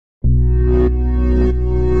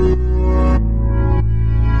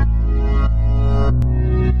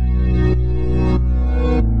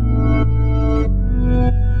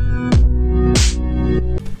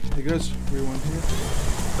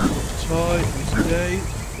Today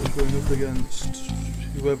we're going up against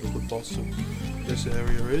whoever the boss of this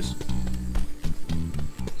area is.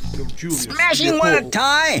 Go, Julius. Smashing work,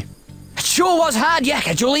 Ty! It sure was hard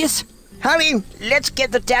yakka, Julius. Hurry, let's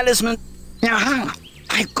get the talisman. Now,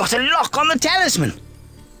 I've got a lock on the talisman.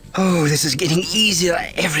 Oh, this is getting easier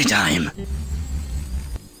every time.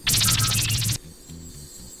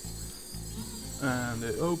 And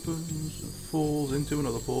it opens, falls into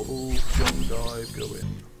another portal, jump, dive, go in.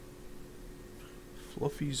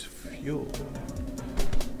 Fluffy's Fuel.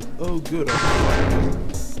 Oh good, I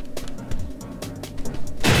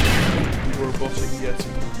robotic Yeti.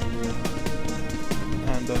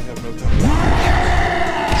 And I have no time.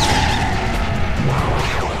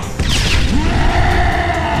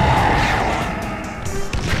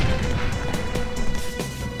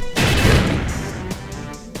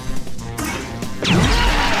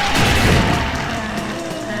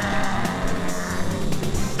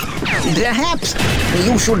 Perhaps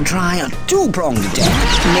you should try a two-pronged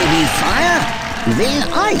attack. Maybe fire, then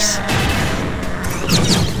ice.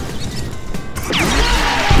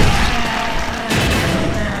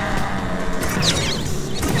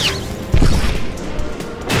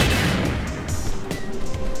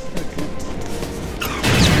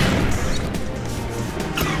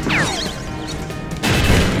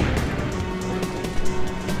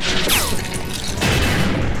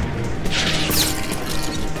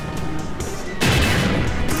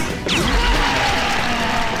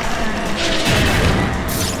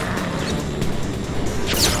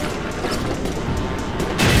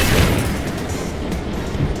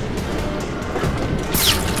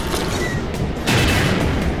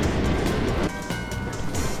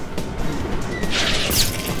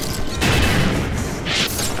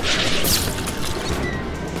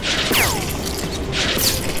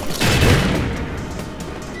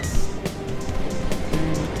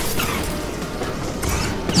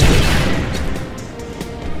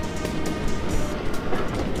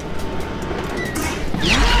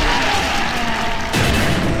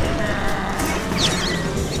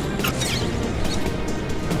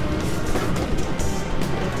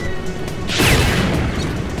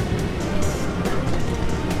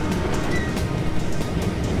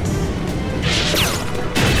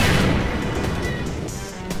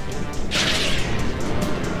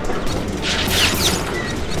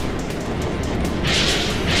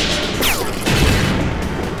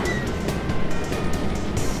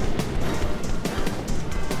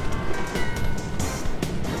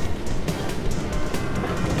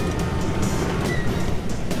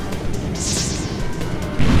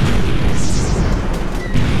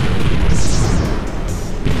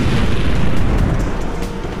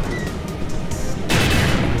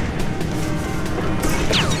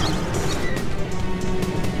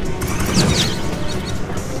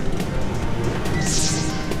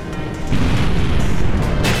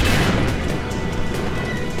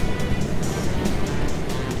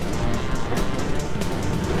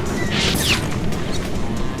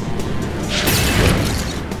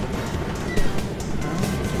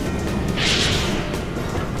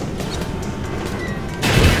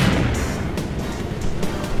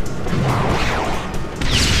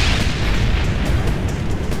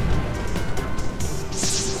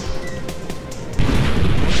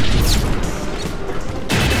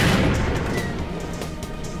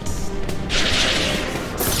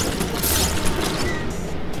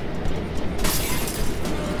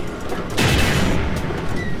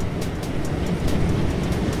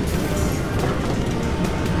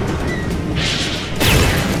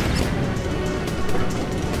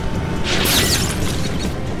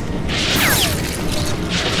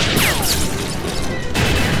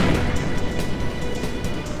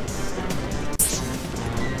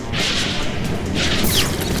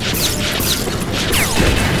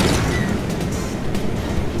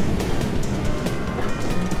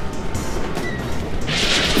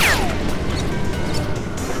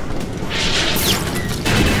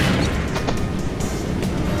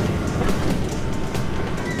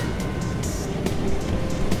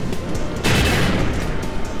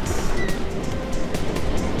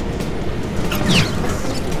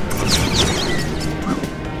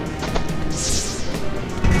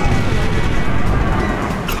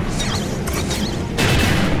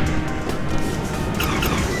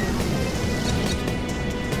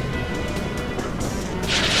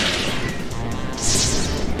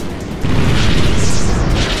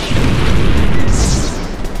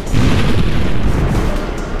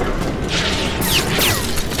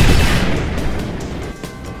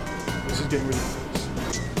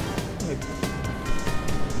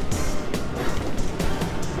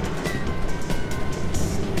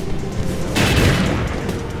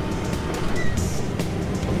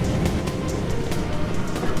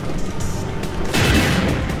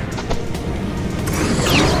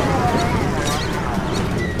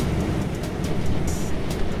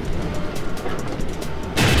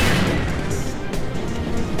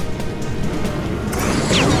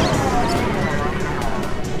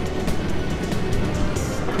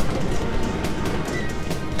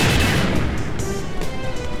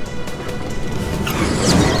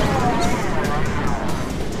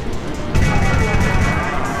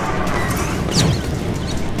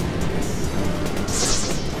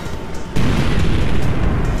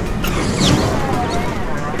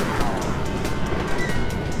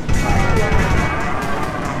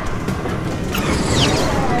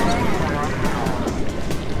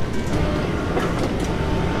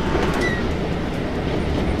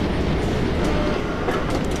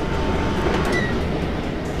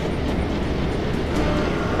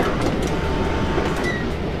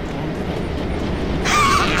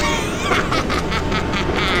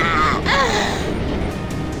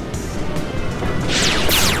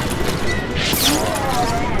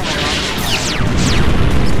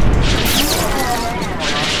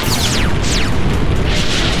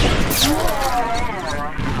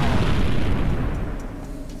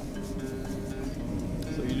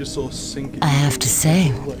 sinking. I have to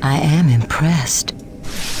say, I am impressed.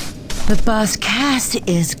 But Boss Cass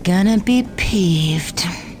is gonna be peeved.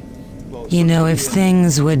 Well, You know, if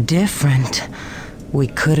things were different, we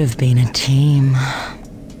could have been a team.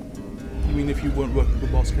 You mean if you weren't working for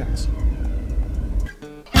Boss Cats?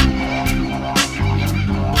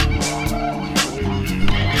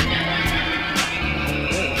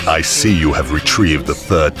 I see you have retrieved the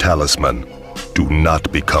third talisman. Do not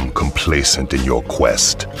become complacent in your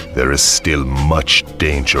quest. There is still much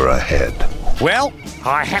danger ahead. Well,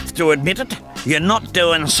 I have to admit it. You're not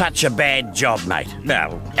doing such a bad job, mate.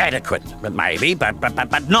 Well, adequate, maybe,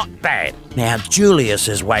 but not bad. Now, Julius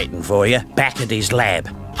is waiting for you back at his lab.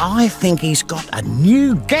 I think he's got a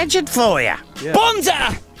new gadget for you. Yeah.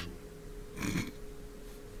 Bonza!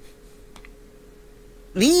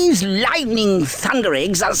 These lightning thunder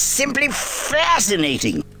eggs are simply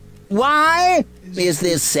fascinating. Why is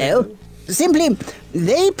this so? Simply,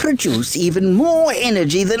 they produce even more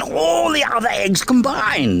energy than all the other eggs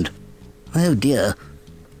combined. Oh dear.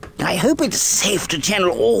 I hope it's safe to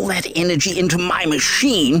channel all that energy into my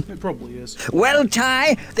machine. It probably is. Well,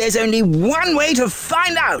 Ty, there's only one way to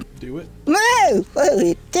find out. Do it. No, oh,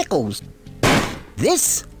 it tickles.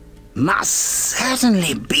 This must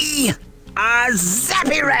certainly be a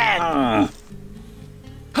Zappy-Rang.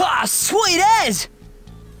 Ah, sweet as!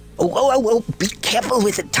 Oh, be careful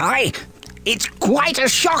with it, Ty. It's quite a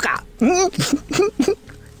shocker.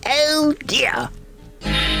 Oh, dear.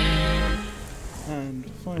 And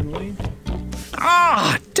finally...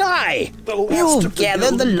 Ah, Ty, The last you've of the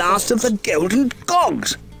gathered the golden last of the golden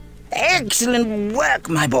cogs. Excellent work,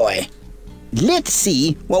 my boy. Let's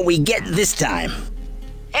see what we get this time.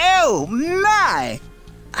 Oh, my!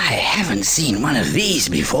 I haven't seen one of these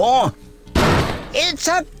before. It's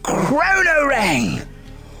a chronorang.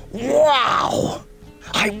 Wow!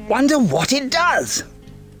 I wonder what it does.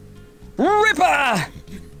 Ripper! I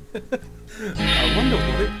wonder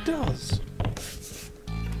what it does.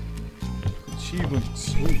 Achievement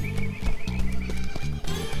sweet.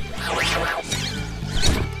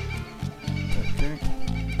 Okay.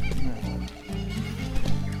 Now.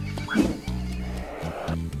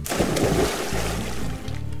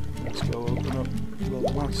 Let's go open up the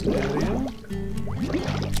last area.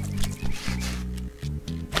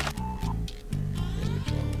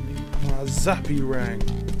 Zappy-Rang.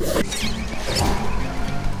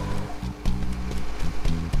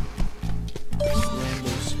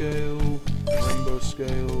 Rainbow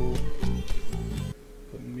scale.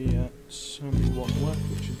 Putting me at only one left,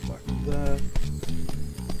 which is back there.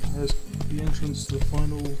 There's the entrance to the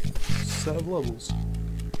final set of levels.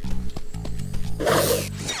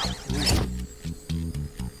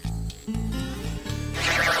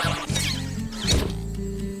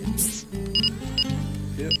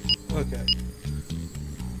 Yep, okay.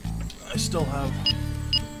 I still have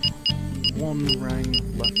one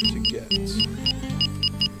rang left to get.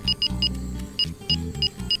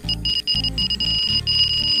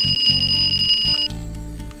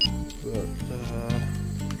 But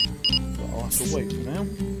I'll have to wait for now.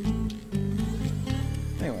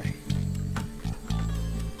 Anyway.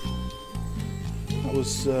 That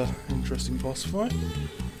was interesting boss fight.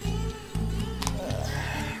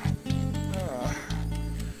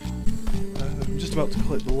 I'm just about to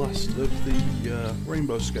collect the last of the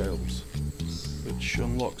rainbow scales, which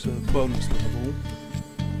unlocks a bonus level.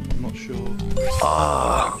 I'm not sure.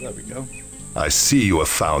 Ah. There we go. I see you have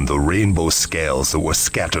found the rainbow scales that were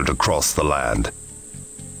scattered across the land.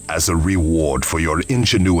 As a reward for your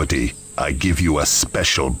ingenuity, I give you a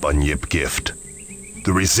special Bunyip gift.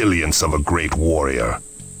 The resilience of a great warrior.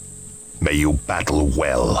 May you battle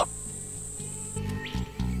well.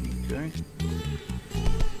 Okay.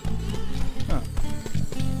 Ah.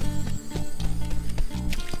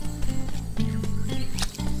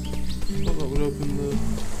 Thought that would open the...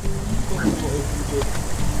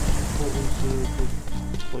 What was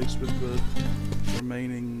the place with the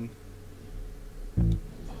remaining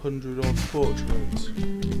 100 odd portraits?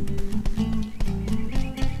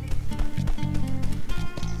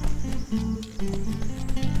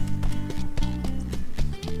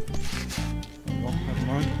 Oh well, never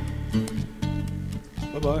mind.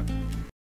 Bye bye.